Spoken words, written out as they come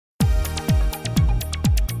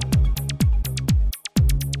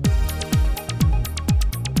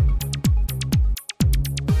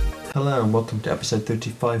Hello and welcome to episode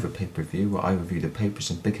 35 of Paper Review, where I review the papers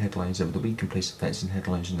and big headlines over the week and place events and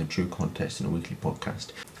headlines in their true context in a weekly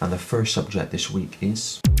podcast. And the first subject this week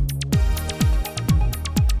is...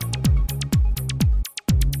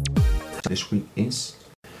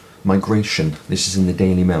 migration. This is in the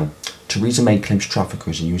Daily Mail. Theresa May claims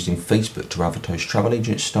traffickers are using Facebook to advertise travel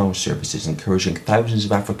agent-style services, encouraging thousands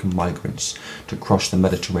of African migrants to cross the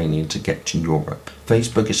Mediterranean to get to Europe.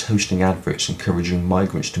 Facebook is hosting adverts encouraging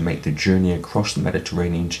migrants to make the journey across the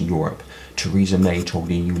Mediterranean to Europe, Theresa May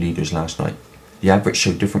told EU leaders last night. The adverts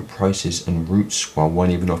show different prices and routes, while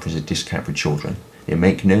one even offers a discount for children. They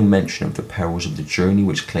make no mention of the perils of the journey,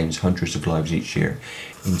 which claims hundreds of lives each year.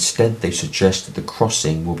 Instead, they suggest that the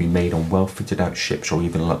crossing will be made on well-fitted-out ships or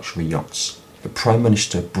even luxury yachts. The Prime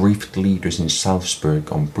Minister briefed leaders in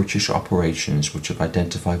Salzburg on British operations which have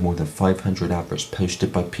identified more than 500 adverts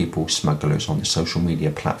posted by people smugglers on the social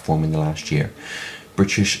media platform in the last year.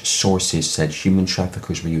 British sources said human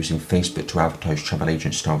traffickers were using Facebook to advertise travel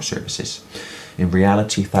agent-style services. In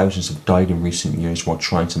reality, thousands have died in recent years while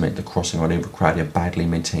trying to make the crossing on overcrowded, badly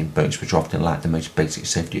maintained boats which often lack the most basic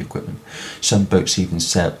safety equipment. Some boats even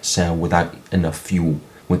sail without enough fuel,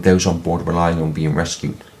 with those on board relying on being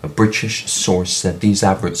rescued. A British source said these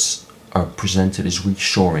adverts are presented as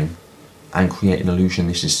reassuring and create an illusion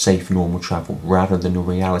this is safe, normal travel, rather than the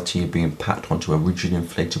reality of being packed onto a rigid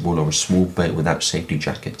inflatable or a small boat without safety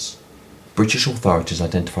jackets. British authorities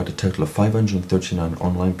identified a total of 539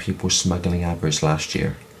 online people smuggling adverts last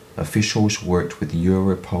year. Officials worked with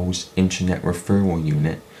Europol's Internet Referral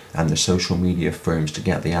Unit and the social media firms to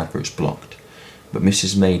get the adverts blocked. But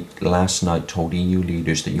Mrs May last night told EU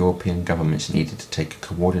leaders that European governments needed to take a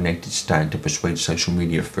coordinated stand to persuade social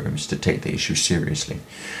media firms to take the issue seriously,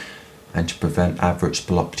 and to prevent adverts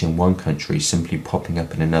blocked in one country simply popping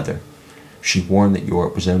up in another. She warned that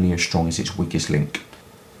Europe was only as strong as its weakest link.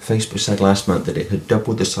 Facebook said last month that it had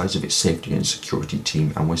doubled the size of its safety and security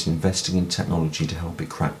team and was investing in technology to help it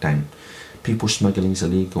crack down. People smuggling is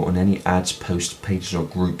illegal, and any ads, posts, pages or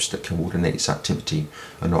groups that coordinate its activity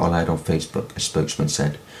are not allowed on Facebook, a spokesman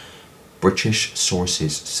said. British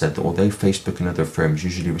sources said that although Facebook and other firms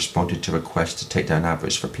usually responded to requests to take down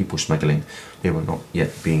adverts for people smuggling, they were not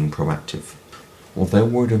yet being proactive. Although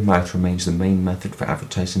word of mouth remains the main method for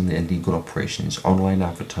advertising the illegal operations, online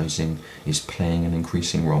advertising is playing an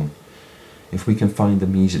increasing role. If we can find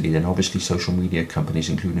them easily, then obviously social media companies,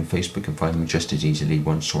 including Facebook, can find them just as easily,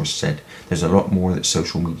 one source said. There's a lot more that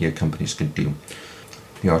social media companies could do.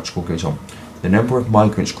 The article goes on. The number of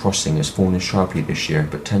migrants crossing has fallen sharply this year,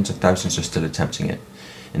 but tens of thousands are still attempting it.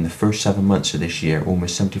 In the first 7 months of this year,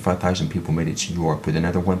 almost 75,000 people made it to Europe, with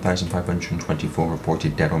another 1,524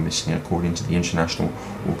 reported dead or missing, according to the International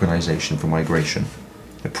Organization for Migration.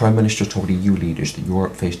 The Prime Minister told EU leaders that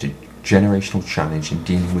Europe faced a generational challenge in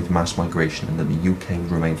dealing with mass migration and that the UK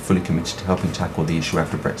would remain fully committed to helping tackle the issue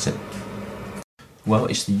after Brexit. Well,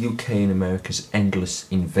 it's the UK and America's endless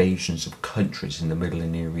invasions of countries in the Middle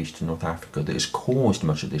and Near East and North Africa that has caused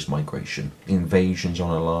much of this migration. Invasions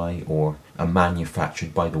on a lie or are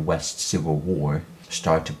manufactured by the West's civil war,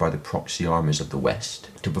 started by the proxy armies of the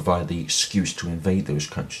West, to provide the excuse to invade those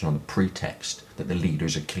countries on the pretext that the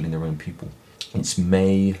leaders are killing their own people. It's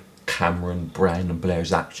May, Cameron, Brown and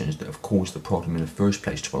Blair's actions that have caused the problem in the first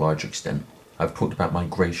place to a large extent. I've talked about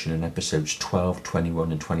migration in episodes 12,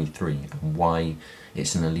 21 and 23 and why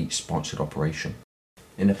it's an elite-sponsored operation.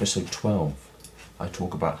 In episode 12, I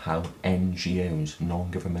talk about how NGOs,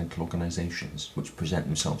 non-governmental organisations, which present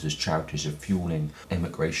themselves as charities, are fueling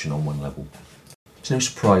immigration on one level. It's no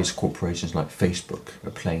surprise corporations like Facebook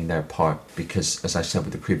are playing their part because, as I said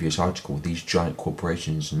with the previous article, these giant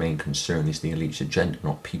corporations' main concern is the elite's agenda,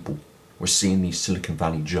 not people. We're seeing these Silicon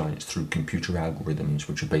Valley giants through computer algorithms,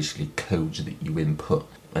 which are basically codes that you input,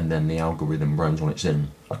 and then the algorithm runs on its own,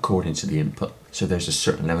 according to the input. So there's a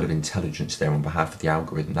certain level of intelligence there on behalf of the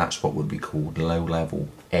algorithm. That's what would be called low-level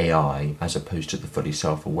AI, as opposed to the fully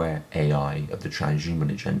self-aware AI of the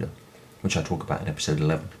transhuman agenda, which I talk about in episode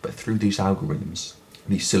 11. But through these algorithms,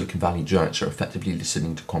 these Silicon Valley giants are effectively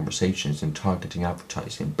listening to conversations and targeting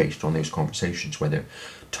advertising based on those conversations, whether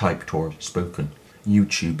typed or spoken.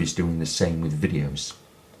 YouTube is doing the same with videos.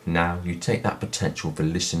 Now, you take that potential for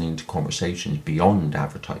listening to conversations beyond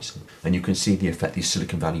advertising, and you can see the effect these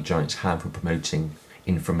Silicon Valley giants have for promoting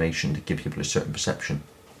information to give people a certain perception.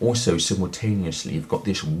 Also, simultaneously, you've got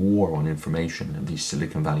this war on information of these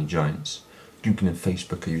Silicon Valley giants. Google and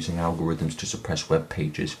Facebook are using algorithms to suppress web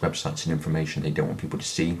pages, websites and information they don't want people to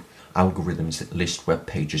see. Algorithms that list web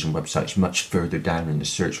pages and websites much further down in the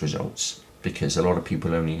search results, because a lot of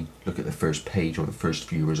people only look at the first page or the first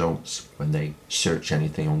few results when they search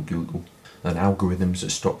anything on Google. and algorithms that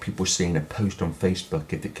stop people seeing a post on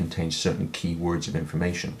Facebook if it contains certain keywords of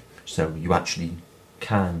information. So you actually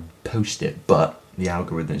can post it, but the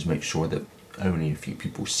algorithms make sure that only a few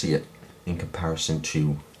people see it in comparison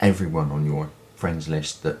to everyone on your friends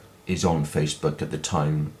list that is on Facebook at the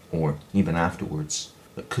time or even afterwards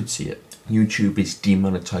that could see it. YouTube is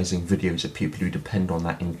demonetizing videos of people who depend on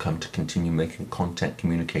that income to continue making content,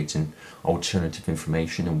 communicating alternative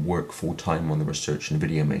information, and work full-time on the research and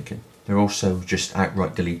video making. They're also just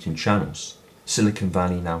outright deleting channels. Silicon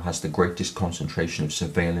Valley now has the greatest concentration of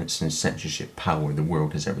surveillance and censorship power the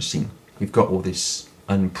world has ever seen. You've got all this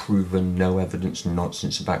unproven, no evidence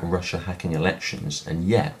nonsense about Russia hacking elections, and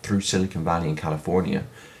yet through Silicon Valley and California,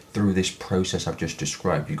 through this process I've just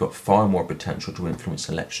described, you've got far more potential to influence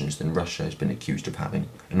elections than Russia has been accused of having,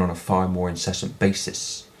 and on a far more incessant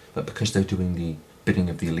basis. But because they're doing the bidding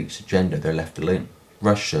of the elite's agenda, they're left alone.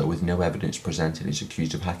 Russia, with no evidence presented, is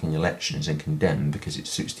accused of hacking elections and condemned because it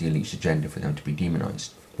suits the elite's agenda for them to be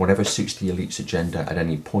demonised. Whatever suits the elite's agenda at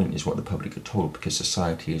any point is what the public are told, because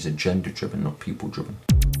society is agenda-driven, not people-driven.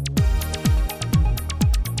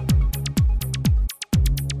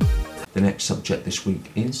 The next subject this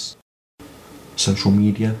week is social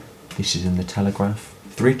media. This is in the Telegraph.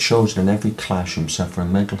 3 children in every classroom suffer a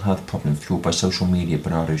mental health problem fueled by social media,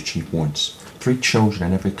 Bernardo's chief warns. 3 children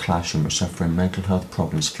in every classroom are suffering mental health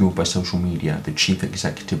problems fueled by social media, the chief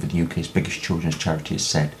executive of the UK's biggest children's charity has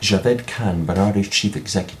said. Javed Khan, Bernardo's chief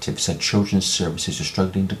executive, said children's services are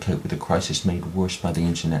struggling to cope with a crisis made worse by the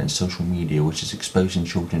internet and social media, which is exposing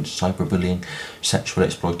children to cyberbullying, sexual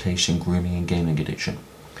exploitation, grooming and gaming addiction.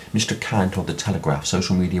 Mr. Khan told The Telegraph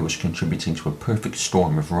social media was contributing to a perfect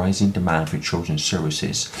storm of rising demand for children's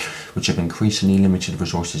services, which have increasingly limited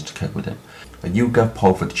resources to cope with it. A YouGov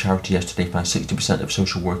poll for the charity yesterday found 60% of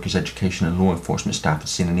social workers, education and law enforcement staff had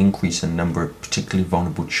seen an increase in the number of particularly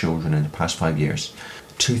vulnerable children in the past 5 years.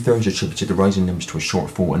 2/3 attributed the rising numbers to a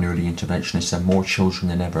shortfall in early intervention and said more children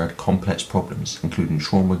than ever had complex problems, including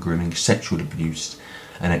trauma, grooming, sexual abuse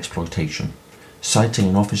and exploitation. Citing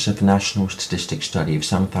an Office of National Statistics study of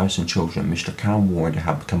 7,000 children, Mr. Khan warned it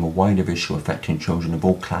had become a wider issue affecting children of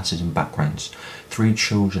all classes and backgrounds. 3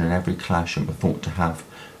 children in every classroom are thought to have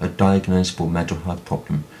a diagnosable mental health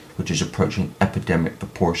problem, which is approaching epidemic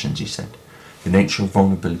proportions, he said. The nature of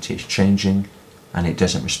vulnerability is changing, and it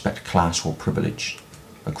doesn't respect class or privilege.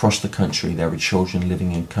 Across the country, there are children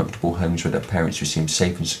living in comfortable homes with their parents who seem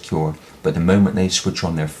safe and secure, but the moment they switch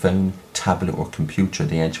on their phone, tablet or computer,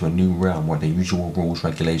 they enter a new realm where the usual rules,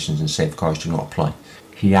 regulations and safeguards do not apply.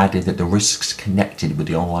 He added that the risks connected with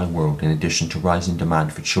the online world, in addition to rising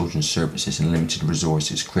demand for children's services and limited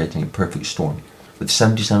resources, creating a perfect storm. With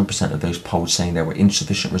 77% of those polled saying there were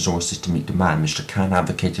insufficient resources to meet demand, Mr. Khan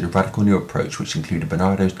advocated a radical new approach which included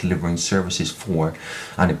Bernardo's delivering services for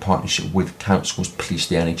and in partnership with councils, police,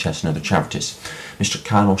 the NHS and other charities. Mr.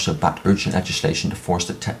 Khan also backed urgent legislation to force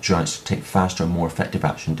the tech giants to take faster and more effective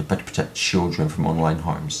action to better protect children from online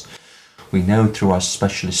harms. We know through our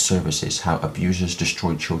specialist services how abusers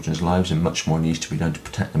destroy children's lives, and much more needs to be done to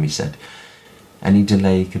protect them, he said. Any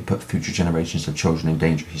delay could put future generations of children in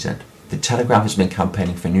danger, he said. The Telegraph has been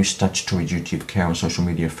campaigning for a new statutory duty of care on social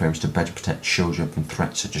media firms to better protect children from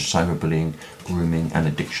threats such as cyberbullying, grooming and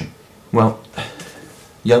addiction. Well,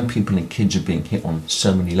 young people and kids are being hit on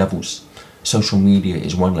so many levels. Social media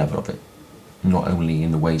is one level of it, not only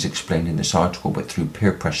in the ways explained in this article, but through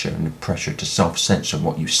peer pressure and the pressure to self-censor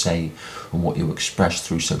what you say and what you express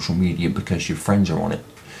through social media because your friends are on it.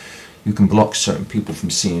 You can block certain people from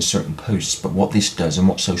seeing certain posts, but what this does and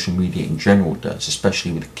what social media in general does,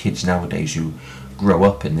 especially with kids nowadays who grow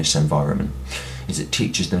up in this environment, is it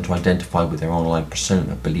teaches them to identify with their online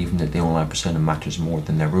persona, believing that the online persona matters more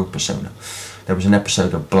than their real persona. There was an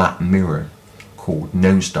episode of Black Mirror called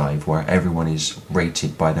Nosedive where everyone is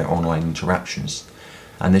rated by their online interactions.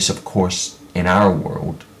 And this, of course, in our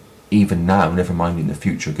world, even now, never mind in the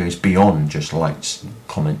future, goes beyond just likes and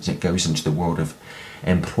comments. It goes into the world of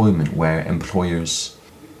employment where employers,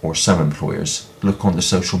 or some employers, look on the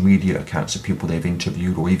social media accounts of people they've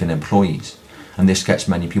interviewed or even employees, and this gets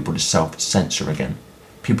many people to self-censor again.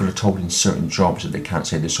 People are told in certain jobs that they can't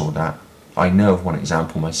say this or that. I know of one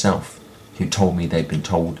example myself who told me they've been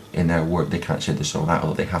told in their work they can't say this or that,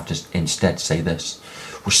 or they have to instead say this.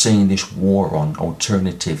 We're seeing this war on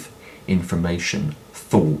alternative information,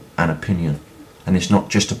 thought and opinion, and it's not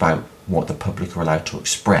just about what the public are allowed to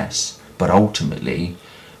express, but ultimately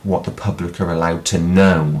what the public are allowed to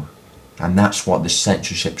know. And that's what the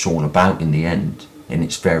censorship's all about in the end, in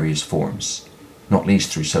its various forms, not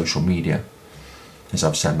least through social media, as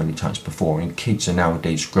I've said many times before. And kids are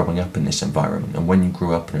nowadays growing up in this environment, and when you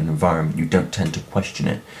grow up in an environment you don't tend to question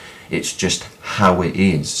it. It's just how it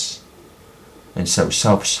is. And so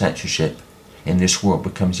self-censorship in this world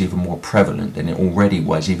becomes even more prevalent than it already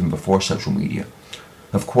was even before social media.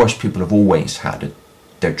 Of course, people have always had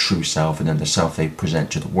their true self and then the self they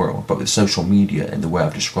present to the world, but with social media and the way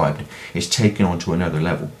I've described it, it's taken on to another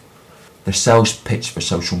level. The sales pitch for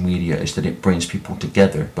social media is that it brings people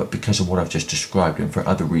together, but because of what I've just described and for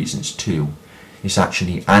other reasons too, it's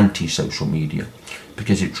actually anti-social media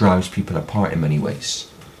because it drives people apart in many ways.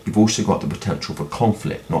 You've also got the potential for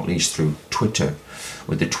conflict, not least through Twitter,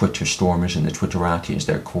 with the Twitter stormers and the Twitterati as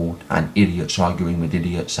they're called, and idiots arguing with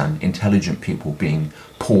idiots and intelligent people being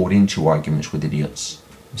poured into arguments with idiots.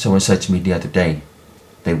 Someone said to me the other day,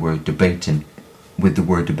 they were debating, with the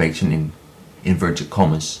word debating in inverted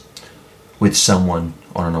commas, with someone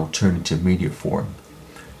on an alternative media forum,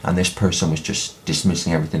 and this person was just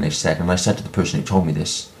dismissing everything they said, and I said to the person who told me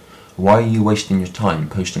this, why are you wasting your time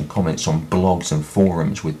posting comments on blogs and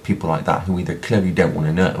forums with people like that who either clearly don't want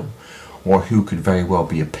to know or who could very well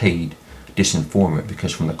be a paid disinformer,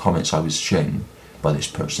 because from the comments I was shown by this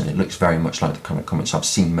person it looks very much like the kind of comments I've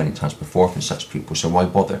seen many times before from such people, so why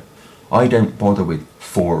bother? I don't bother with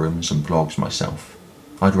forums and blogs myself.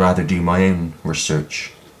 I'd rather do my own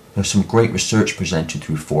research. There's some great research presented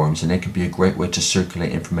through forums and it can be a great way to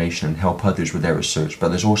circulate information and help others with their research, but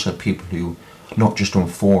there's also people who, not just on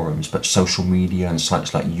forums, but social media and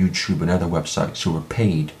sites like YouTube and other websites who are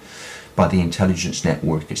paid by the intelligence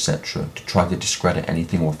network, etc., to try to discredit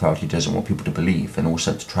anything authority doesn't want people to believe, and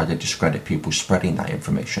also to try to discredit people spreading that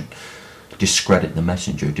information. Discredit the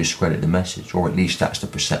messenger, discredit the message, or at least that's the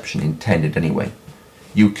perception intended anyway.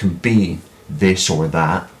 You can be this or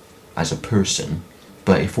that as a person,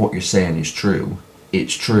 but if what you're saying is true,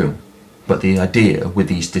 it's true. But the idea with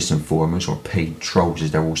these disinformers, or paid trolls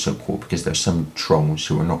as they're also called, because there's some trolls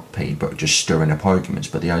who are not paid but are just stirring up arguments,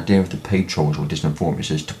 but the idea of the paid trolls or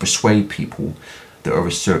disinformers is to persuade people that a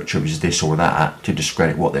researcher is this or that to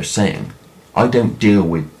discredit what they're saying. I don't deal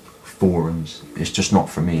with forums, it's just not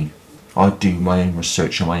for me. I do my own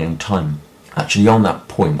research in my own time. Actually, on that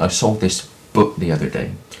point, I saw this book the other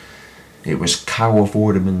day. It was Carol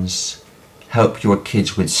Vorderman's Help Your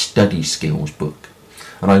Kids with Study Skills book.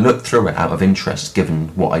 And I looked through it out of interest given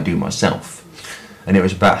what I do myself. And it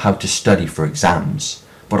was about how to study for exams.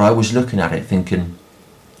 But I was looking at it thinking,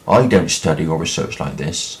 I don't study or research like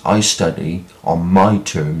this. I study on my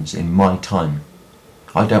terms in my time.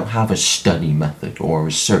 I don't have a study method or a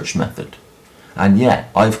research method. And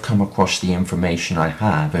yet I've come across the information I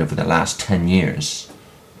have over the last 10 years.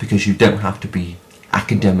 Because you don't have to be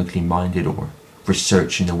academically minded or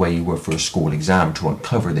research in the way you were for a school exam to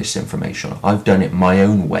uncover this information. I've done it my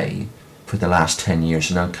own way for the last 10 years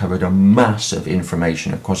and uncovered a massive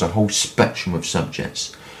information across a whole spectrum of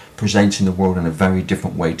subjects, presenting the world in a very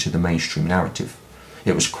different way to the mainstream narrative.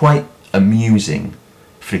 It was quite amusing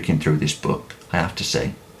flicking through this book, I have to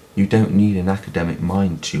say. You don't need an academic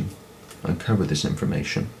mind to uncover this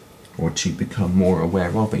information or to become more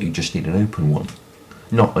aware of it. You just need an open one.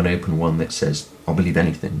 Not an open one that says, I'll believe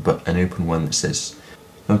anything, but an open one that says,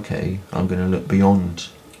 okay, I'm going to look beyond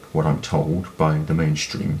what I'm told by the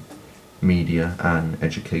mainstream media and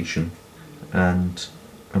education, and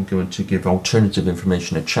I'm going to give alternative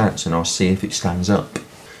information a chance, and I'll see if it stands up.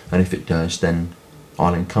 And if it does, then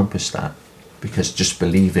I'll encompass that, because just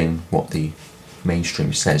believing what the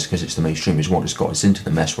mainstream says, because it's the mainstream, is what has got us into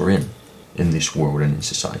the mess we're in this world and in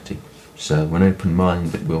society. So an open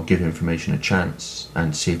mind that will give information a chance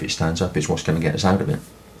and see if it stands up is what's going to get us out of it.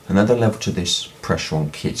 Another level to this pressure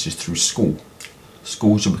on kids is through school.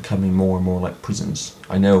 Schools are becoming more and more like prisons.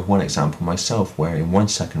 I know of one example myself where in one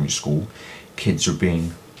secondary school, kids are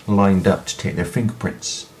being lined up to take their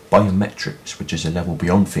fingerprints. Biometrics, which is a level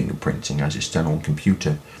beyond fingerprinting as it's done on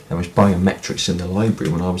computer. There was biometrics in the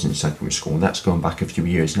library when I was in secondary school, and that's going back a few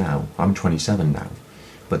years now. I'm 27 now.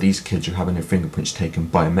 But these kids are having their fingerprints taken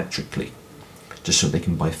biometrically, just so they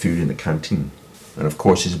can buy food in the canteen. And of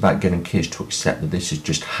course it's about getting kids to accept that this is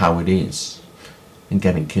just how it is, and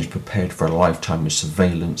getting kids prepared for a lifetime of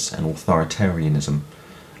surveillance and authoritarianism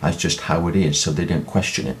as just how it is, so they don't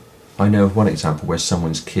question it. I know of one example where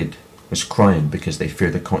someone's kid was crying because they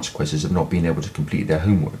fear the consequences of not being able to complete their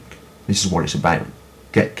homework. This is what it's about.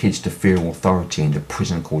 Get kids to fear authority in the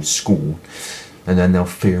prison called school, and then they'll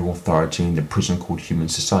fear authority in the prison called human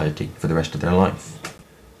society for the rest of their life.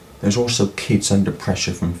 There's also kids under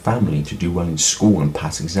pressure from family to do well in school and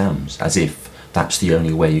pass exams, as if that's the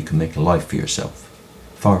only way you can make a life for yourself.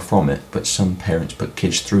 Far from it, but some parents put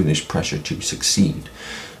kids through this pressure to succeed,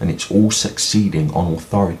 and it's all succeeding on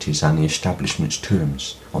authorities and the establishment's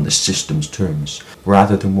terms, on the system's terms,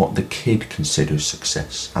 rather than what the kid considers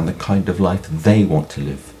success and the kind of life they want to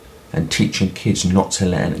live. and teaching kids not to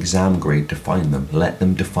let an exam grade define them. Let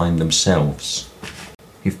them define themselves.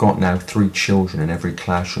 You've got now 3 children in every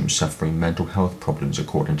classroom suffering mental health problems,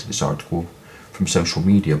 according to this article from social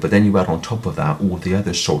media. But then you add on top of that all the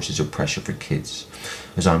other sources of pressure for kids,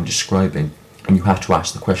 as I'm describing. And you have to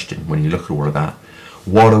ask the question, when you look at all of that,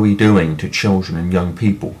 what are we doing to children and young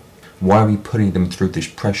people? Why are we putting them through this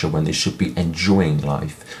pressure when they should be enjoying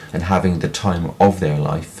life and having the time of their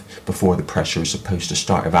life before the pressure is supposed to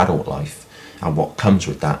start of adult life and what comes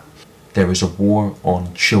with that? There is a war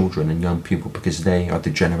on children and young people because they are the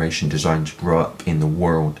generation designed to grow up in the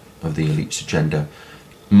world of the elite's agenda,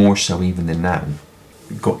 more so even than now.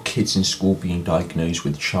 We've got kids in school being diagnosed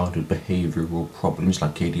with childhood behavioural problems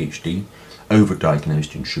like ADHD,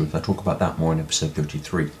 overdiagnosed in truth. I talk about that more in episode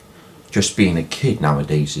 33. Just being a kid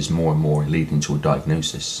nowadays is more and more leading to a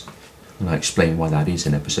diagnosis, and I explain why that is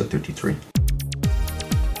in episode 33.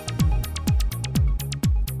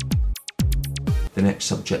 The next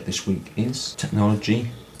subject this week is technology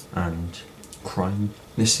and crime.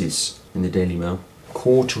 This is in the Daily Mail.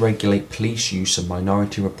 Call to regulate police use of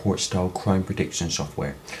Minority Report style crime prediction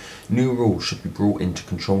software. New rules should be brought in to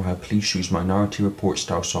control how police use Minority Report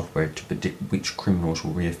style software to predict which criminals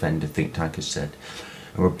will reoffend, the think tank has said.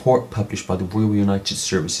 A report published by the Royal United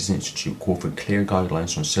Services Institute called for clear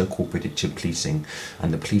guidelines on so-called predictive policing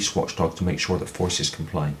and the police watchdog to make sure that forces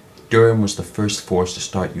comply. Durham was the first force to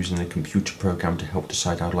start using a computer program to help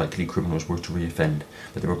decide how likely criminals were to reoffend,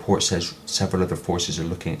 but the report says several other forces are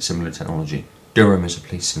looking at similar technology. Durham is a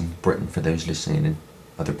place in Britain for those listening in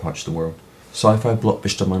other parts of the world. Sci-fi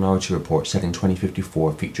blockbuster Minority Report, set in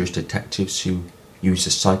 2054, features detectives who use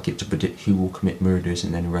a psychic to predict who will commit murders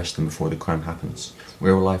and then arrest them before the crime happens.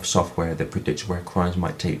 Real-life software that predicts where crimes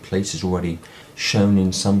might take place is already shown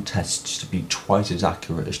in some tests to be twice as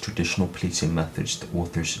accurate as traditional policing methods, the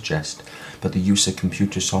authors suggest, but the use of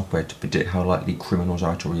computer software to predict how likely criminals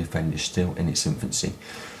are to reoffend is still in its infancy.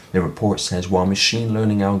 The report says while machine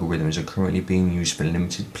learning algorithms are currently being used for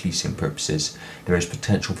limited policing purposes, there is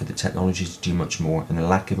potential for the technology to do much more, and the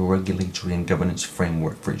lack of a regulatory and governance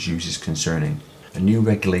framework for its use is concerning. A new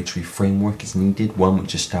regulatory framework is needed, one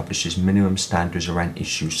which establishes minimum standards around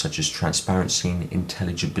issues such as transparency and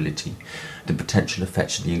intelligibility, the potential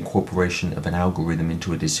effects of the incorporation of an algorithm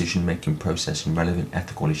into a decision-making process, and relevant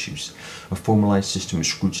ethical issues. A formalised system of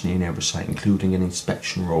scrutiny and oversight, including an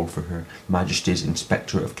inspection role for Her Majesty's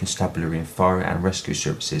Inspector of Constabulary and Fire and Rescue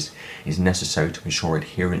Services, is necessary to ensure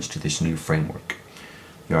adherence to this new framework.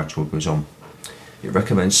 The article goes on. It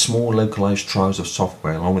recommends small localised trials of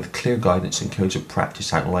software along with clear guidance and codes of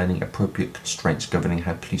practice outlining appropriate constraints governing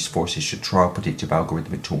how police forces should trial predictive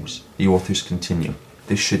algorithmic tools. The authors continue.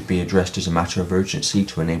 This should be addressed as a matter of urgency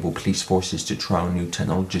to enable police forces to trial new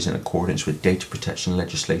technologies in accordance with data protection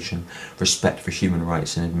legislation, respect for human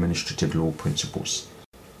rights and administrative law principles.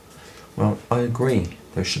 Well, I agree.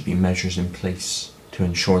 There should be measures in place to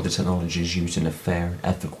ensure the technology is used in a fair,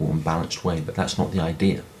 ethical and balanced way, but that's not the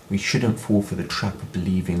idea. We shouldn't fall for the trap of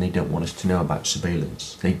believing they don't want us to know about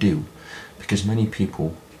surveillance. They do, because many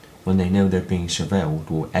people, when they know they're being surveilled,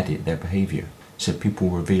 will edit their behaviour. So people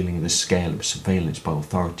revealing the scale of surveillance by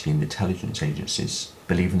authority and intelligence agencies,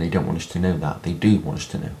 believing they don't want us to know that, they do want us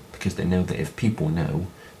to know, because they know that if people know,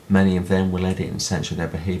 many of them will edit and censor their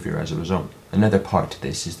behaviour as a result. Another part to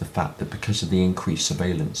this is the fact that because of the increased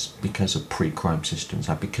surveillance, because of pre-crime systems,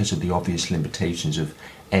 and because of the obvious limitations of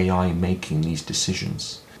AI making these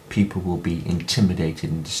decisions, people will be intimidated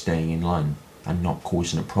into staying in line and not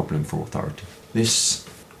causing a problem for authority. This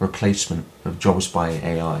replacement of jobs by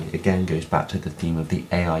AI again goes back to the theme of the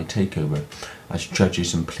AI takeover, as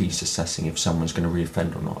judges and police assessing if someone's going to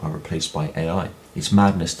reoffend or not are replaced by AI. It's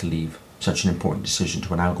madness to leave such an important decision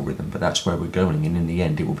to an algorithm, but that's where we're going, and in the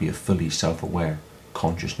end it will be a fully self-aware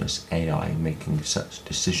consciousness AI making such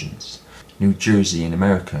decisions. New Jersey in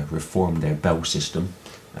America reformed their Bell system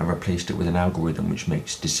and replaced it with an algorithm which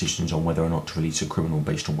makes decisions on whether or not to release a criminal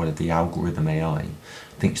based on whether the algorithm AI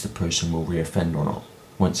thinks the person will reoffend or not.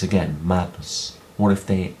 Once again, madness. What if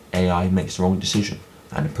the AI makes the wrong decision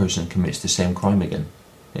and a person commits the same crime again?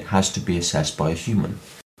 It has to be assessed by a human.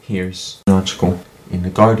 Here's an article in The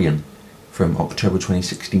Guardian from October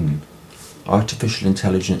 2016. Artificial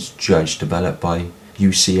intelligence judge developed by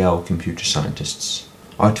UCL computer scientists.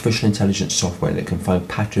 Artificial intelligence software that can find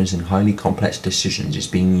patterns in highly complex decisions is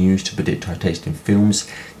being used to predict our taste in films,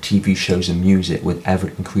 TV shows and music with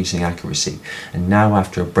ever-increasing accuracy, and now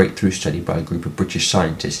after a breakthrough study by a group of British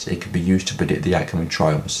scientists, it can be used to predict the outcome of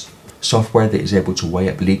trials. Software that is able to weigh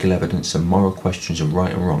up legal evidence and moral questions of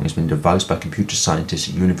right and wrong has been devised by computer scientists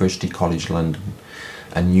at University College London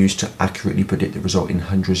and used to accurately predict the result in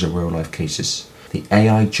hundreds of real-life cases. The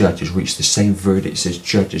AI judge has reached the same verdicts as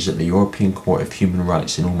judges at the European Court of Human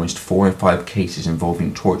Rights in almost 4 in 5 cases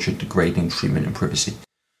involving torture, degrading treatment and privacy.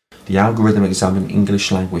 The algorithm examined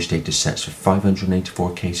English language data sets for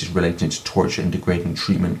 584 cases relating to torture and degrading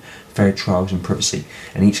treatment, fair trials and privacy.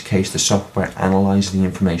 In each case, the software analysed the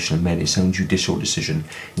information and made its own judicial decision.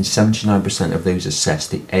 In 79% of those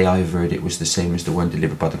assessed, the AI verdict was the same as the one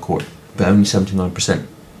delivered by the court, but only 79%.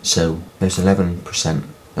 So there's 11%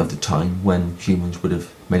 of the time when humans would have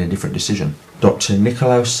made a different decision. Dr.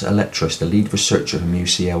 Nikolaos Aletros, the lead researcher from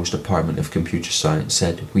UCL's Department of Computer Science,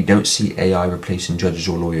 said, "We don't see AI replacing judges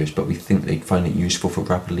or lawyers, but we think they'd find it useful for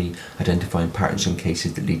rapidly identifying patterns in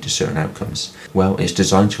cases that lead to certain outcomes." Well, it's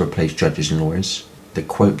designed to replace judges and lawyers. The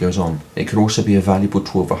quote goes on, "It could also be a valuable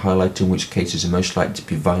tool for highlighting which cases are most likely to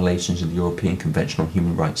be violations of the European Convention on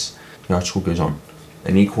Human Rights." The article goes on.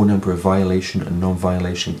 An equal number of violation and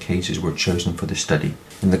non-violation cases were chosen for the study.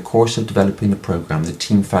 In the course of developing the programme, the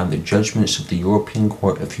team found that judgments of the European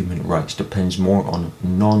Court of Human Rights depends more on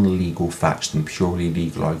non-legal facts than purely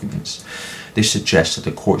legal arguments. This suggests that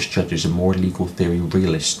the court's judges are more legal theory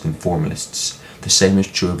realists than formalists. The same is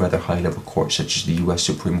true of other high-level courts such as the US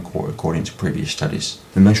Supreme Court, according to previous studies.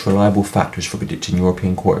 The most reliable factors for predicting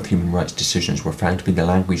European Court of Human Rights decisions were found to be the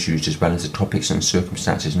language used as well as the topics and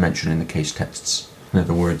circumstances mentioned in the case texts. In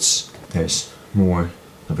other words, there's more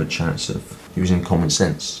of a chance of using common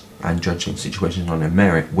sense and judging situations on their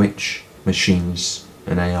merit, which machines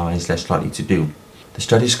and AI is less likely to do. The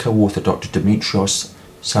study's co-author, Dr. Dimitrios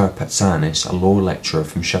Sarapatsanis, a law lecturer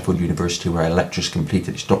from Sheffield University where Aletros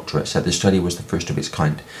completed his doctorate, said the study was the first of its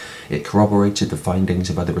kind. It corroborated the findings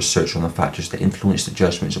of other research on the factors that influence the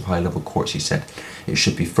judgments of high-level courts, he said. It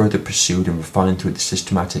should be further pursued and refined through the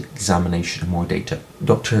systematic examination of more data.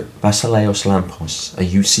 Dr. Vasilios Lampos, a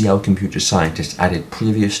UCL computer scientist, added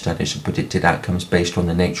previous studies have predicted outcomes based on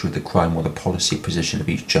the nature of the crime or the policy position of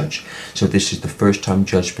each judge, so this is the first time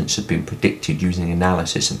judgments have been predicted using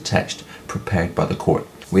analysis of text prepared by the court.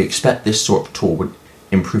 We expect this sort of tool would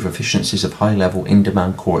improve efficiencies of high-level,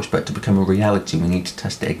 in-demand courts, but to become a reality we need to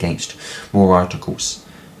test it against more articles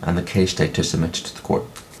and the case data submitted to the court.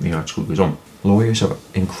 The article goes on. Lawyers are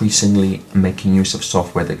increasingly making use of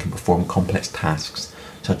software that can perform complex tasks,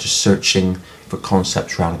 such as searching for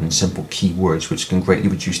concepts rather than simple keywords, which can greatly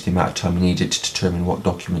reduce the amount of time needed to determine what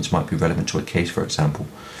documents might be relevant to a case, for example.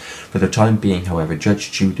 For the time being, however,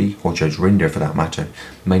 Judge Judy, or Judge Rinder for that matter,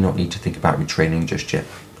 may not need to think about retraining just yet.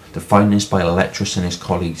 The findings by Aletros and his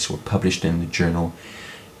colleagues were published in the journal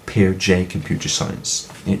Peer J Computer Science.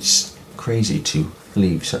 It's crazy to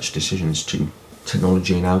leave such decisions to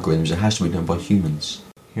technology and algorithms. It has to be done by humans.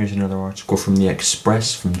 Here's another article from The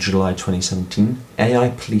Express from July 2017. AI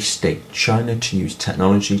police state China to use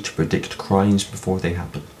technology to predict crimes before they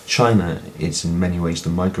happen. China is in many ways the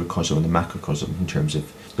microcosm and the macrocosm in terms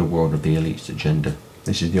of the world of the elite's agenda.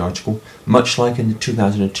 This is the article. Much like in the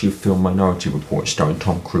 2002 film Minority Report starring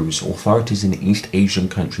Tom Cruise, authorities in the East Asian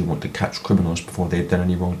country want to catch criminals before they have done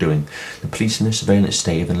any wrongdoing. The police in the surveillance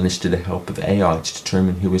state have enlisted the help of AI to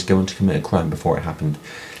determine who is going to commit a crime before it happened.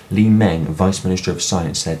 Li Meng, Vice Minister of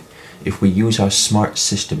Science, said, "If we use our smart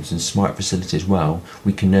systems and smart facilities well,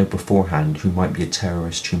 we can know beforehand who might be a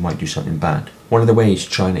terrorist, who might do something bad." One of the ways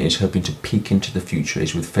China is hoping to peek into the future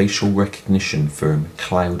is with facial recognition firm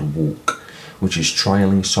CloudWalk, which is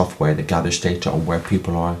trialling software that gathers data on where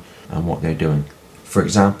people are and what they're doing. For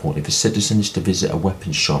example, if a citizen is to visit a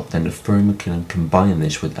weapons shop, then the firm can combine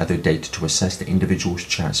this with other data to assess the individual's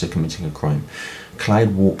chance of committing a crime.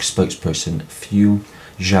 CloudWalk spokesperson Fu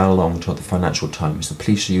Xiaolong told the Financial Times the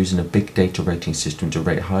police are using a big data rating system to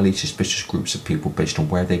rate highly suspicious groups of people based on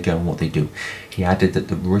where they go and what they do. He added that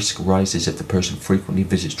the risk rises if the person frequently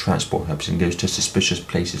visits transport hubs and goes to suspicious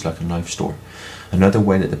places like a knife store. Another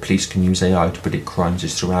way that the police can use AI to predict crimes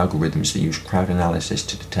is through algorithms that use crowd analysis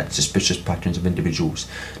to detect suspicious patterns of individuals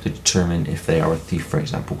to determine if they are a thief, for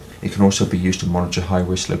example. It can also be used to monitor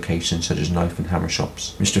high-risk locations such as knife and hammer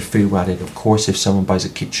shops. Mr. Fu added, "Of course, if someone buys a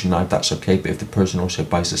kitchen knife, that's okay, but if the person also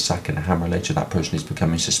buys a sack and a hammer later, that person is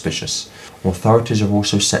becoming suspicious." Authorities are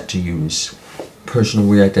also set to use personal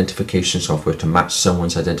re-identification software to match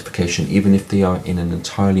someone's identification even if they are in an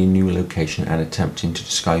entirely new location and attempting to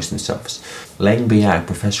disguise themselves. Leng Biao,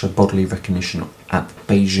 professor of bodily recognition at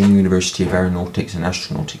the Beijing University of Aeronautics and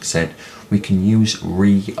Astronautics, said, "We can use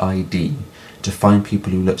Re-ID to find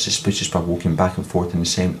people who look suspicious by walking back and forth in the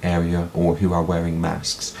same area or who are wearing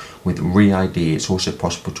masks. With Re-ID, it's also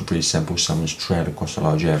possible to reassemble someone's trail across a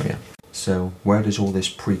large area." So, where does all this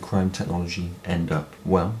pre-crime technology end up?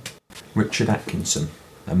 Well, Richard Atkinson,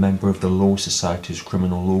 a member of the Law Society's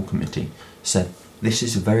Criminal Law Committee, said, "This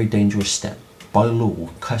is a very dangerous step. By law,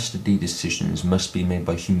 custody decisions must be made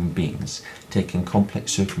by human beings, taking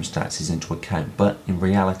complex circumstances into account, but in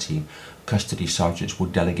reality, custody sergeants will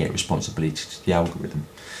delegate responsibility to the algorithm.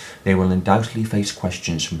 They will undoubtedly face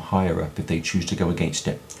questions from higher up if they choose to go against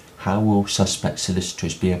it. How will suspect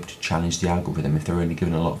solicitors be able to challenge the algorithm if they're only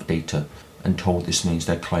given a lot of data and told this means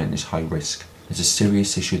their client is high risk? It's a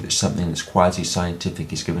serious issue that something that's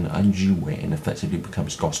quasi-scientific is given undue weight and effectively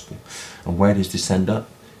becomes gospel. And where does this end up?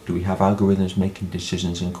 Do we have algorithms making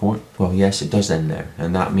decisions in court? Well, yes, it does end there,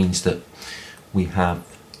 and that means that we have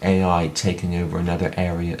AI taking over another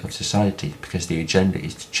area of society, because the agenda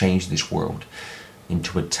is to change this world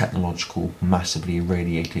into a technological, massively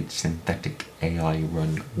irradiated, synthetic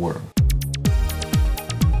AI-run world.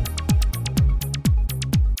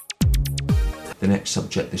 The next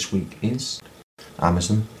subject this week is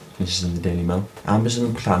Amazon. This is in the Daily Mail.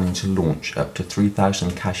 Amazon planning to launch up to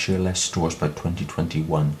 3,000 cashier-less stores by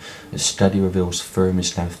 2021. A study reveals the firm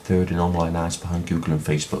is now third in online ads behind Google and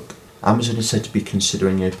Facebook. Amazon is said to be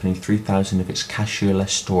considering opening 3,000 of its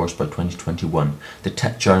cashier-less stores by 2021. The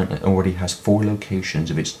tech giant already has 4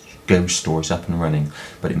 locations of its Go stores up and running,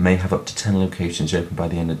 but it may have up to 10 locations open by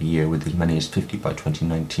the end of the year, with as many as 50 by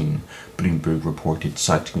 2019, Bloomberg reported,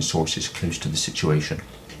 citing sources close to the situation.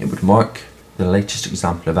 It would mark the latest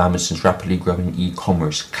example of Amazon's rapidly growing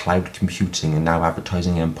e-commerce, cloud computing and now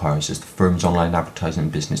advertising empires, as the firm's online advertising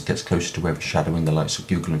business gets closer to overshadowing the likes of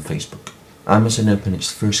Google and Facebook. Amazon opened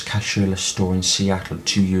its first cashierless store in Seattle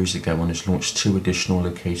 2 years ago and has launched 2 additional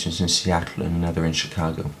locations in Seattle and another in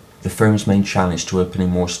Chicago. The firm's main challenge to opening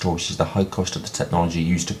more stores is the high cost of the technology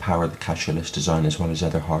used to power the cashierless design as well as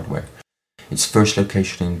other hardware. Its first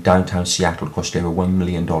location in downtown Seattle cost over $1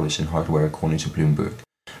 million in hardware, according to Bloomberg.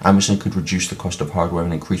 Amazon could reduce the cost of hardware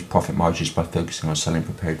and increase profit margins by focusing on selling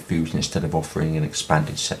prepared foods instead of offering an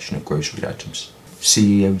expanded section of grocery items.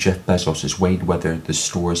 CEO Jeff Bezos has weighed whether the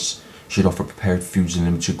stores should offer prepared foods and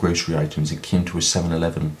limited grocery items akin to a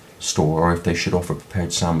 7-Eleven store, or if they should offer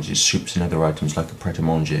prepared sandwiches, soups and other items like a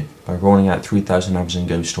pret-a-manger. By rolling out 3,000 Amazon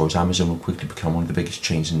Go stores, Amazon will quickly become one of the biggest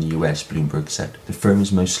chains in the US, Bloomberg said. The firm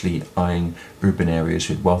is mostly eyeing urban areas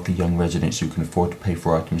with wealthy young residents who can afford to pay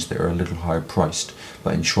for items that are a little higher priced,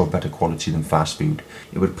 but ensure better quality than fast food.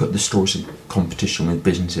 It would put the stores in competition with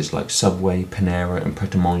businesses like Subway, Panera and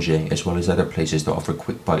Pret-a-Manger, as well as other places that offer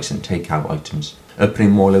quick bites and takeout items.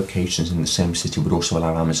 Opening more locations in the same city would also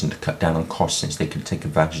allow Amazon to cut down on costs, since they could take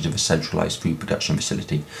advantage of a centralised food production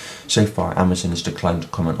facility. So far, Amazon has declined to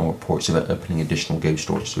comment on reports about opening additional Go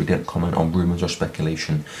stores, so we don't comment on rumours or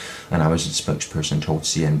speculation, an Amazon spokesperson told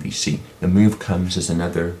CNBC. The move comes as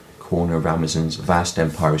another corner of Amazon's vast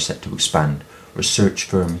empire is set to expand. Research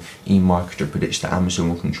firm eMarketer predicts that Amazon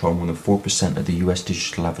will control more than 4% of the US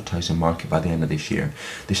digital advertising market by the end of this year.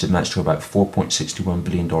 This amounts to about $4.61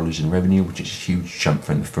 billion in revenue, which is a huge jump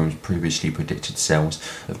from the firm's previously predicted sales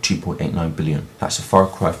of $2.89 billion. That's a far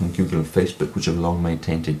cry from Google and Facebook, which have long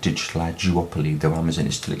maintained a digital ad duopoly, though Amazon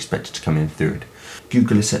is still expected to come in third.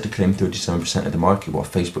 Google is set to claim 37% of the market, while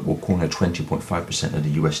Facebook will corner 20.5% of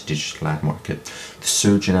the US digital ad market. The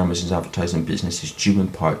surge in Amazon's advertising business is due in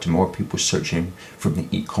part to more people searching from the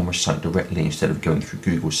e-commerce site directly instead of going through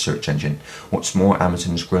Google's search engine. What's more,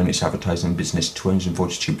 Amazon has grown its advertising business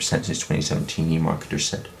 242% since 2017, eMarketer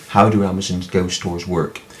said. How do Amazon's Go stores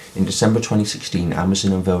work? In December 2016,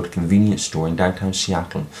 Amazon unveiled a convenience store in downtown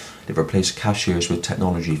Seattle that replaced cashiers with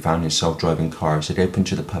technology found in self-driving cars. It opened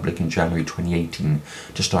to the public in January 2018.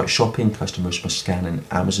 To start shopping, customers must scan an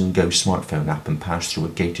Amazon Go smartphone app and pass through a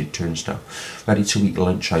gated turnstile. Ready-to-eat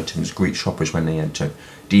lunch items greet shoppers when they enter.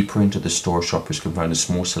 Deeper into the store, shoppers can find a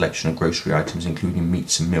small selection of grocery items, including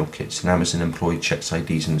meats and meal kits. An Amazon employee checks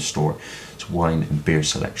IDs in the store to wine and beer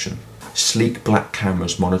selection. Sleek black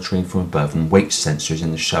cameras monitoring from above and weight sensors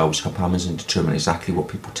in the shelves help Amazon determine exactly what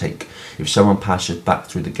people take. If someone passes back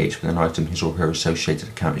through the gates with an item, his or her associated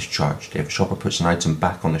account is charged. If a shopper puts an item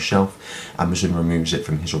back on the shelf, Amazon removes it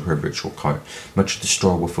from his or her virtual cart. Much of the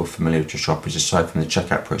store will feel familiar to shoppers aside from the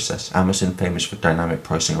checkout process. Amazon, famous for dynamic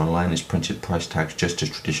pricing online, has printed price tags just as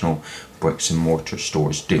traditional bricks and mortar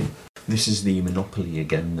stores do. This is the monopoly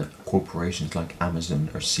again that corporations like Amazon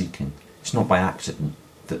are seeking. It's not by accident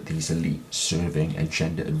that these elite serving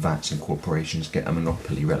agenda advancing corporations get a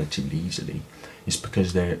monopoly relatively easily. It's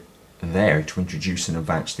because they're there to introduce and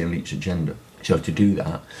advance the elite's agenda. So to do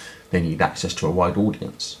that, they need access to a wide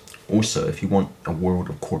audience. Also, if you want a world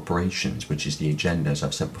of corporations, which is the agenda, as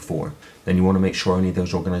I've said before, then you want to make sure only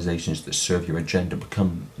those organizations that serve your agenda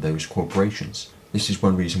become those corporations. This is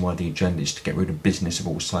one reason why the agenda is to get rid of business of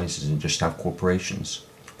all sizes and just have corporations.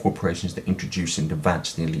 corporations that introduce and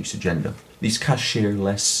advance the elite's agenda. These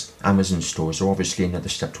cashierless Amazon stores are obviously another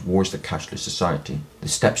step towards the cashless society. The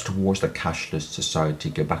steps towards the cashless society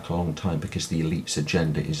go back a long time because the elite's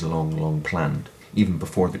agenda is long planned. Even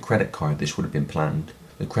before the credit card, this would have been planned.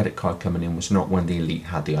 The credit card coming in was not when the elite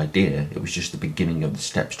had the idea, it was just the beginning of the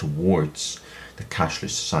steps towards the cashless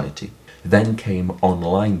society. Then came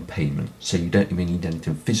online payment, so you don't even need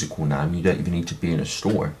anything physical now, you don't even need to be in a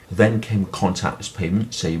store. Then came contactless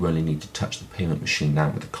payment, so you only need to touch the payment machine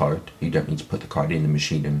now with a card. You don't need to put the card in the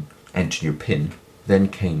machine and enter your PIN. Then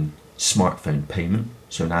came smartphone payment,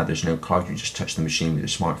 so now there's no card, you just touch the machine with your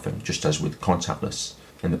smartphone, just as with contactless.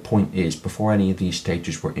 And the point is, before any of these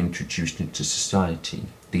stages were introduced into society,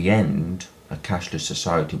 the end, a cashless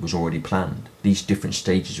society, was already planned. These different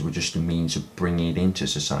stages were just a means of bringing it into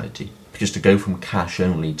society. Because to go from cash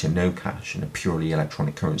only to no cash and a purely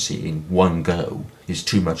electronic currency in one go is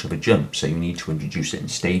too much of a jump, so you need to introduce it in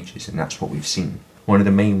stages, and that's what we've seen. One of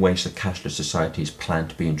the main ways that cashless society is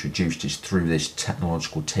planned to be introduced is through this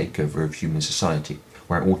technological takeover of human society,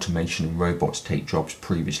 where automation and robots take jobs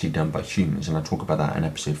previously done by humans, and I talk about that in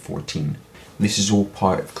episode 14. This is all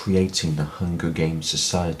part of creating the Hunger Games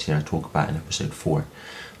society I talk about in episode 4.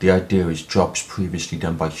 The idea is jobs previously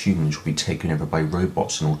done by humans will be taken over by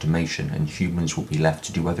robots and automation, and humans will be left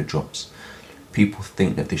to do other jobs. People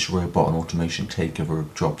think that this robot and automation takeover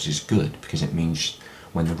of jobs is good, because it means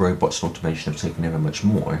when the robots and automation have taken over much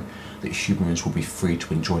more, that humans will be free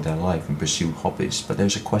to enjoy their life and pursue hobbies. But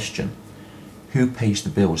there's a question. Who pays the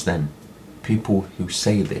bills then? People who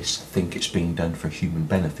say this think it's being done for human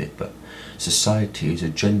benefit, but society is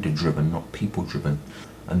agenda-driven, not people-driven,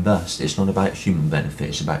 and thus it's not about human benefit,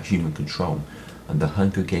 it's about human control. And the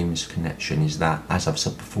Hunger Games connection is that, as I've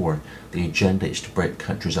said before, the agenda is to break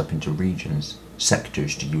countries up into regions,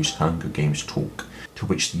 sectors, to use Hunger Games talk, to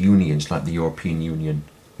which the unions like the European Union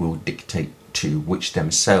will dictate to, which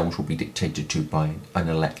themselves will be dictated to by an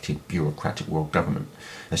unelected bureaucratic world government.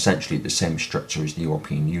 Essentially the same structure as the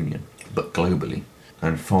European Union, but globally,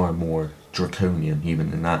 and far more draconian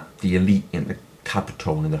even than that. The elite in the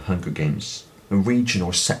capital in the Hunger Games. The region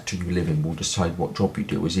or sector you live in will decide what job you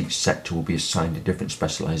do, as each sector will be assigned a different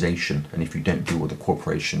specialisation, and if you don't do what the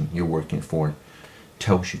corporation you're working for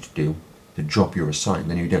tells you to do, the job you're assigned,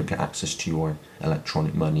 then you don't get access to your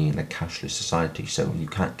electronic money in a cashless society, so you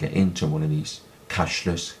can't get into one of these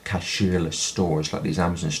cashless, cashierless stores like these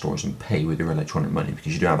Amazon stores and pay with your electronic money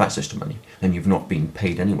because you don't have access to money and you've not been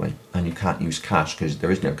paid anyway, and you can't use cash because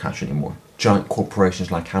there is no cash anymore. Giant corporations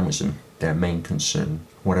like Amazon, their main concern,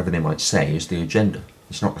 whatever they might say, is the agenda.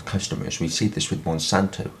 It's not the customers. We see this with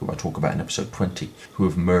Monsanto, who I talk about in episode 20, who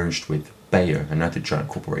have merged with Bayer, another giant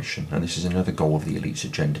corporation, and this is another goal of the elite's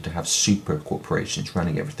agenda, to have super corporations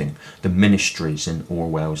running everything, the ministries in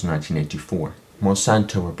Orwell's 1984.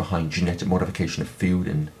 Monsanto are behind genetic modification of food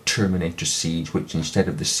and Terminator seeds, which instead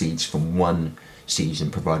of the seeds from one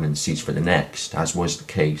season providing the seeds for the next, as was the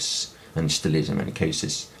case, and still is in many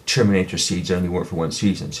cases, Terminator seeds only work for one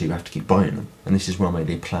season, so you have to keep buying them. And this is one way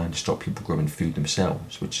they plan to stop people growing food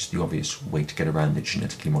themselves, which is the obvious way to get around the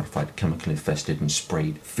genetically modified, chemical infested and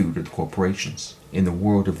sprayed food of the corporations. In the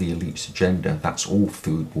world of the elite's agenda, that's all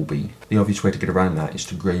food will be. The obvious way to get around that is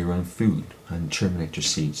to grow your own food, and Terminator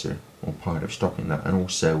seeds are all part of stopping that, and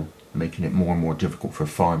also making it more and more difficult for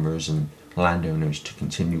farmers and landowners to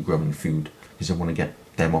continue growing food, because they want to get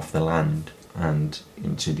them off the land and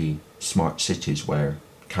into the smart cities where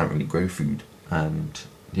can't really grow food, and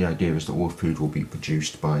the idea is that all food will be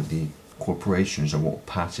produced by the corporations and what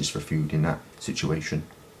passes for food in that situation.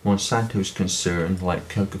 Monsanto's concern, like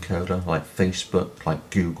Coca-Cola, like Facebook, like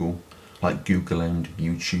Google and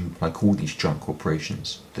YouTube, like all these giant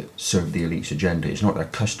corporations that serve the elite's agenda, is not their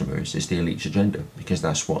customers, it's the elite's agenda, because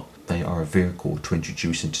that's what they are a vehicle to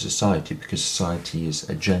introduce into society, because society is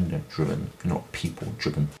agenda driven, not people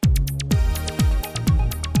driven.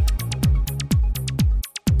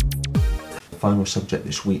 Final subject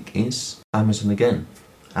this week is Amazon again.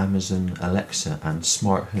 Amazon Alexa and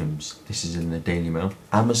smart homes. This is in the Daily Mail.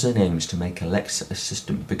 Amazon aims to make Alexa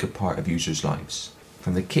Assistant a bigger part of users' lives.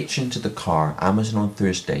 From the kitchen to the car, Amazon on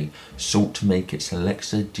Thursday sought to make its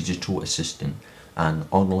Alexa digital assistant and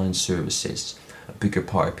online services a bigger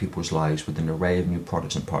part of people's lives with an array of new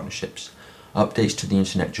products and partnerships. Updates to the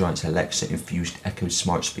internet giant's Alexa-infused Echo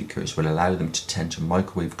smart speakers will allow them to tend to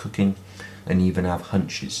microwave cooking and even have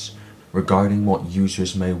hunches regarding what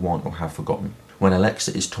users may want or have forgotten. When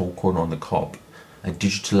Alexa is told corn on the cob, a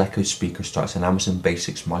digital Echo speaker starts an Amazon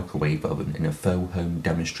Basics microwave oven in a faux home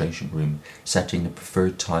demonstration room, setting the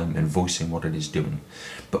preferred time and voicing what it is doing.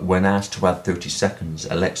 But when asked to add 30 seconds,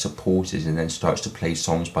 Alexa pauses and then starts to play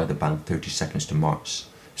songs by the band 30 Seconds to Mars.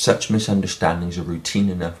 Such misunderstandings are routine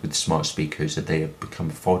enough with smart speakers that they have become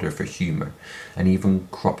fodder for humour, and even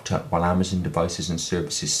cropped up while Amazon Devices and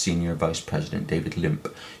Services Senior Vice President David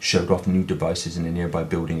Limp showed off new devices in a nearby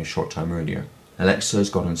building a short time earlier. Alexa has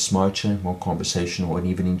gotten smarter, more conversational, and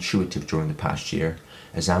even intuitive during the past year,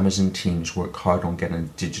 as Amazon teams work hard on getting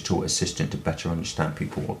a digital assistant to better understand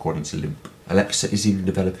people, according to Limp. Alexa is even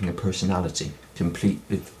developing a personality, complete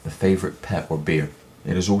with a favourite pet or beer.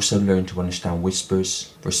 It has also learned to understand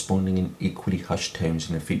whispers, responding in equally hushed tones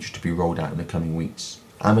in a feature to be rolled out in the coming weeks.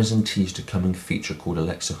 Amazon teased a coming feature called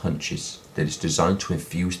Alexa Hunches that is designed to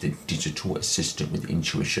infuse the digital assistant with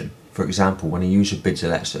intuition. For example, when a user bids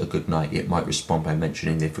Alexa a good night, it might respond by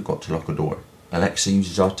mentioning they forgot to lock a door. Alexa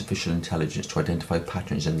uses artificial intelligence to identify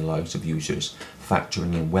patterns in the lives of users,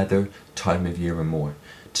 factoring in weather, time of year and more.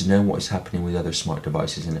 To know what is happening with other smart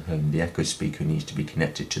devices in the home, the Echo speaker needs to be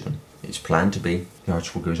connected to them. It's planned to be. The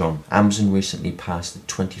article goes on. Amazon recently passed the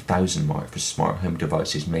 20,000 mark for smart home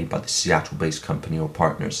devices made by the Seattle-based company or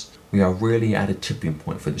partners. We are really at a tipping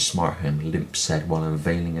point for the smart home, Limp said while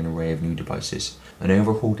unveiling an array of new devices. An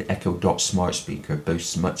overhauled Echo Dot smart speaker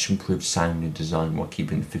boasts much improved sound and design while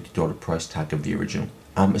keeping the $50 price tag of the original.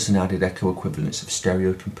 Amazon added Echo equivalents of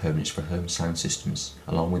stereo components for home sound systems,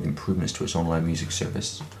 along with improvements to its online music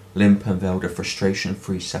service. Limp unveiled a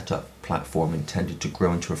frustration-free setup platform intended to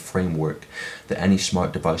grow into a framework that any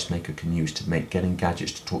smart device maker can use to make getting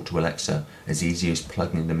gadgets to talk to Alexa as easy as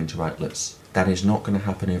plugging them into outlets. That is not going to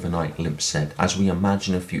happen overnight, Limp said. As we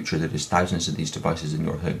imagine a future that has thousands of these devices in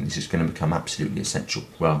your home, this is going to become absolutely essential.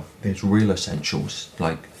 Well, there's real essentials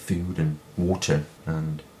like food and water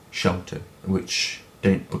and shelter, which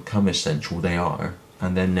don't become essential, they are.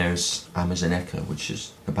 And then there's Amazon Echo, which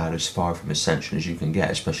is about as far from essential as you can get,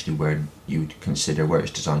 especially where you'd consider where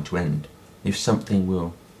it's designed to end. If something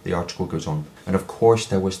will, the article goes on. And of course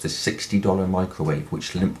there was the $60 microwave,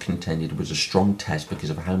 which Limp contended was a strong test because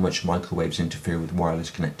of how much microwaves interfere with wireless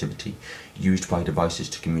connectivity used by devices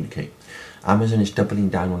to communicate. Amazon is doubling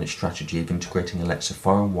down on its strategy of integrating Alexa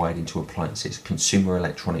far and wide into appliances, consumer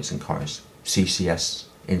electronics and cars. CCS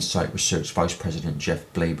Insight Research Vice President Jeff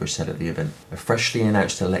Blaber said at the event. A freshly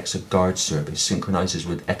announced Alexa Guard service synchronizes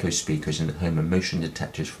with Echo speakers in the home and motion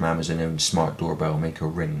detectors from Amazon-owned smart doorbell Make a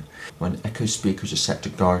Ring. When Echo speakers are set to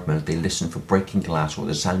guard mode, they listen for breaking glass or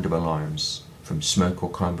the sound of alarms from smoke or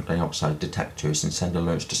carbon dioxide detectors and send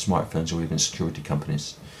alerts to smartphones or even security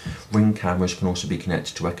companies. Ring cameras can also be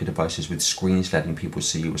connected to Echo devices with screens letting people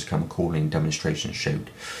see who has come calling, demonstrations showed.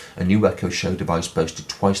 A new Echo Show device boasted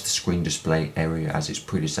twice the screen display area as its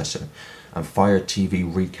predecessor, and Fire TV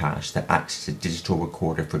Recast that acts as a digital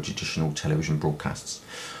recorder for traditional television broadcasts.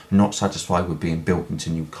 Not satisfied with being built into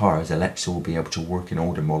new cars, Alexa will be able to work in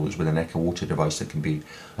older models with an Echo Auto device that can be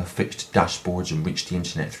affixed to dashboards and reach the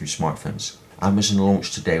internet through smartphones. Amazon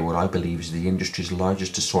launched today what I believe is the industry's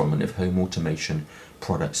largest assortment of home automation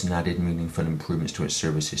products and added meaningful improvements to its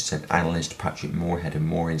services, said analyst Patrick Moorhead of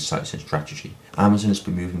More Insights and Strategy. Amazon has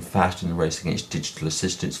been moving fast in the race against digital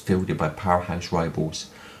assistants fielded by powerhouse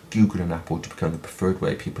rivals Google and Apple to become the preferred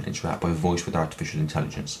way people interact by voice with artificial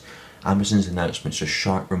intelligence. Amazon's announcements are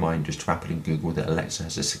sharp reminders to Apple and Google that Alexa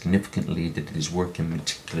has a significant lead that it is working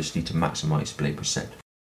meticulously to maximize, Blaber said.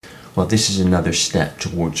 Well, this is another step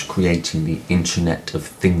towards creating the Internet of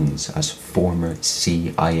Things, as former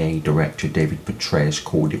CIA Director David Petraeus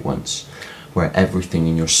called it once, where everything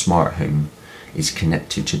in your smart home is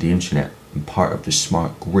connected to the Internet and part of the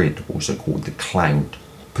smart grid, also called the cloud.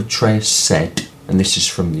 Petraeus said, and this is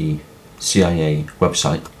from the CIA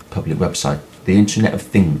website, public website, the Internet of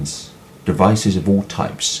Things, devices of all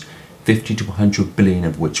types, 50 to 100 billion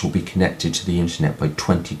of which will be connected to the Internet by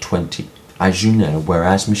 2020. As you know,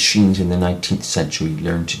 whereas machines in the 19th century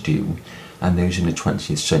learned to do, and those in the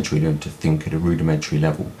 20th century learned to think at a rudimentary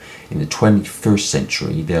level, in the 21st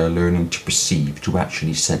century they are learning to perceive, to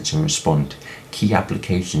actually sense and respond. Key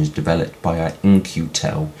applications developed by our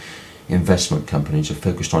In-Q-Tel investment companies are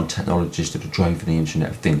focused on technologies that are driving the Internet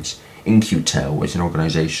of Things. In-Q-Tel is an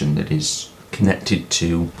organisation that is connected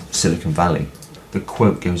to Silicon Valley. The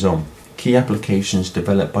quote goes on. Key applications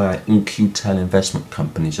developed by our In-Q-Tel investment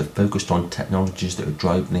companies are focused on technologies that are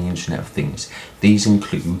driving the Internet of Things. These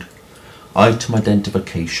include item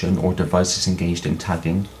identification or devices engaged in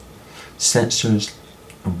tagging, sensors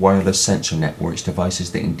and wireless sensor networks,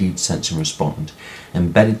 devices that indeed sense and respond,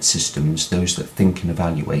 embedded systems, those that think and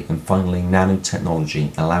evaluate, and finally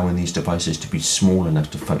nanotechnology, allowing these devices to be small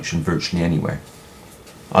enough to function virtually anywhere.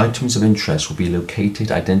 Items of interest will be located,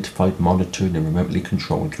 identified, monitored and remotely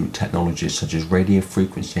controlled through technologies such as radio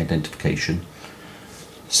frequency identification,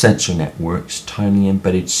 Sensor networks, tiny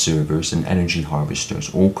embedded servers and energy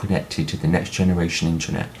harvesters, all connected to the next generation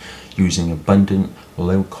internet using abundant,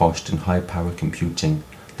 low cost and high power computing,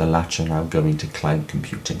 the latter now going to cloud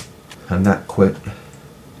computing. And that quote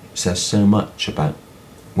says so much about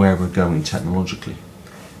where we're going technologically.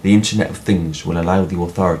 The Internet of Things will allow the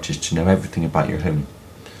authorities to know everything about your home.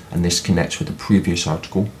 And this connects with the previous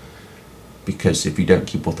article, because if you don't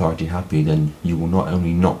keep authority happy, then you will not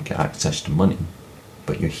only not get access to money,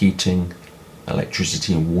 but your heating,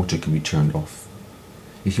 electricity and water can be turned off.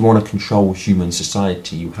 If you want to control human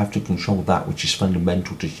society, you have to control that which is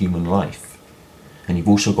fundamental to human life. And you've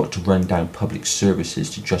also got to run down public services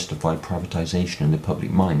to justify privatisation in the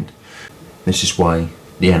public mind. This is why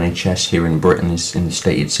the NHS here in Britain is in the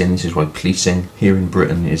state it's in. This is why policing here in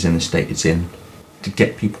Britain is in the state it's in. To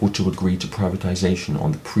get people to agree to privatisation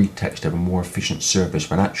on the pretext of a more efficient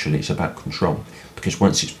service, when actually it's about control. Because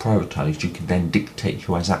once it's privatised, you can then dictate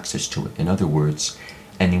who has access to it. In other words,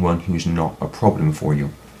 anyone who's not a problem for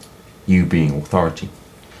you. You being authority.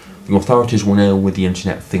 The authorities will know with the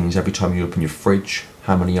Internet of Things every time you open your fridge,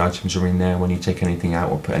 how many items are in there when you take anything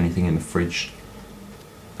out or put anything in the fridge.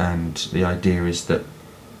 And the idea is that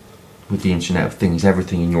with the Internet of Things,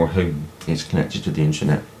 everything in your home is connected to the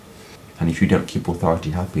Internet. And if you don't keep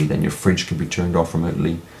authority happy, then your fridge can be turned off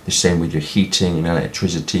remotely. The same with your heating and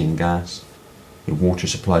electricity and gas. Your water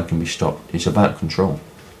supply can be stopped. It's about control.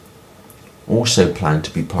 Also planned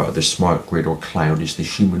to be part of the smart grid or cloud is the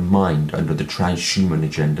human mind under the transhuman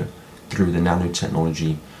agenda through the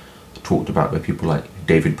nanotechnology talked about by people like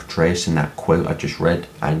David Petraeus in that quote I just read,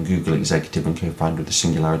 and Google executive and co-founder of the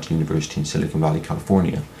Singularity University in Silicon Valley,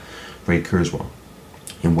 California, Ray Kurzweil,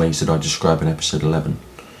 in ways that I describe in episode 11.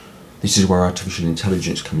 This is where artificial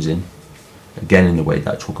intelligence comes in, again in the way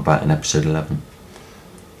that I talk about in episode 11.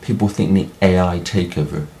 People think the AI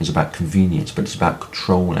takeover is about convenience, but it's about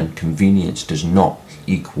control, and convenience does not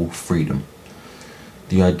equal freedom.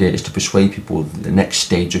 The idea is to persuade people that the next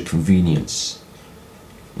stage of convenience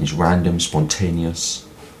is random, spontaneous,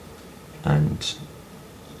 and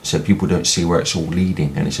so people don't see where it's all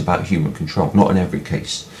leading, and it's about human control. Not in every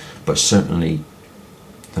case, but certainly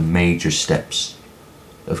the major steps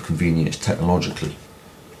of convenience technologically.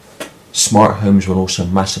 Smart homes will also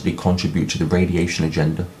massively contribute to the radiation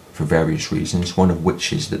agenda for various reasons, one of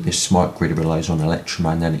which is that this smart grid relies on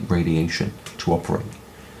electromagnetic radiation to operate.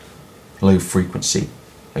 Low frequency,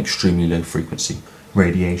 extremely low frequency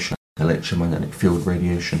radiation, electromagnetic field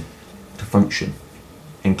radiation to function,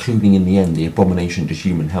 including in the end the abomination to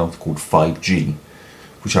human health called 5G,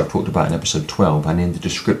 which I've talked about in episode 12 and in the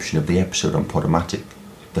description of the episode on Podomatic,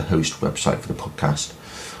 the host website for the podcast.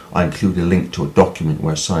 I include a link to a document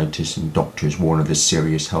where scientists and doctors warn of the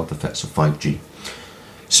serious health effects of 5G.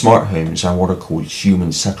 Smart homes are what are called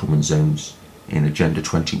human settlement zones in Agenda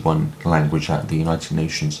 21 language at the United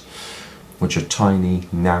Nations, which are tiny,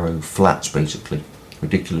 narrow flats basically,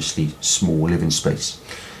 ridiculously small living space,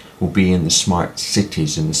 will be in the smart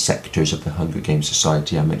cities in the sectors of the Hunger Games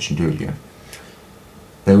Society I mentioned earlier.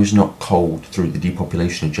 Those not culled through the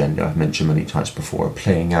depopulation agenda I've mentioned many times before,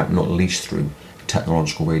 playing out not least through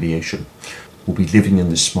technological radiation, will be living in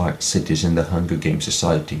the smart cities in the Hunger Games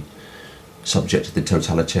Society, subject to the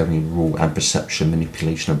totalitarian rule and perception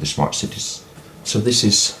manipulation of the smart cities. So this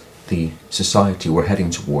is the society we're heading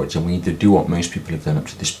towards, and we either do what most people have done up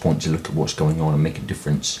to this point to look at what's going on and make a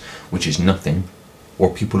difference, which is nothing,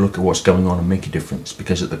 or people look at what's going on and make a difference,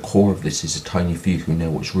 because at the core of this is a tiny few who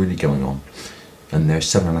know what's really going on, and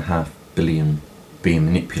there's 7.5 billion being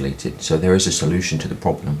manipulated. So there is a solution to the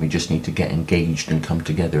problem. We just need to get engaged and come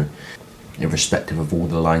together, irrespective of all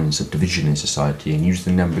the lines of division in society, and use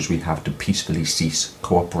the numbers we have to peacefully cease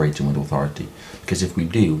cooperating with authority. Because if we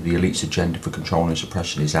do, the elite's agenda for control and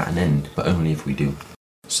suppression is at an end, but only if we do.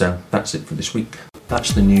 So that's it for this week.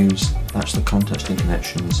 That's the news, that's the context and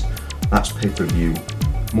connections, that's pay-per-view.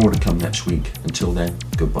 More to come next week. Until then,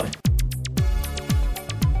 goodbye.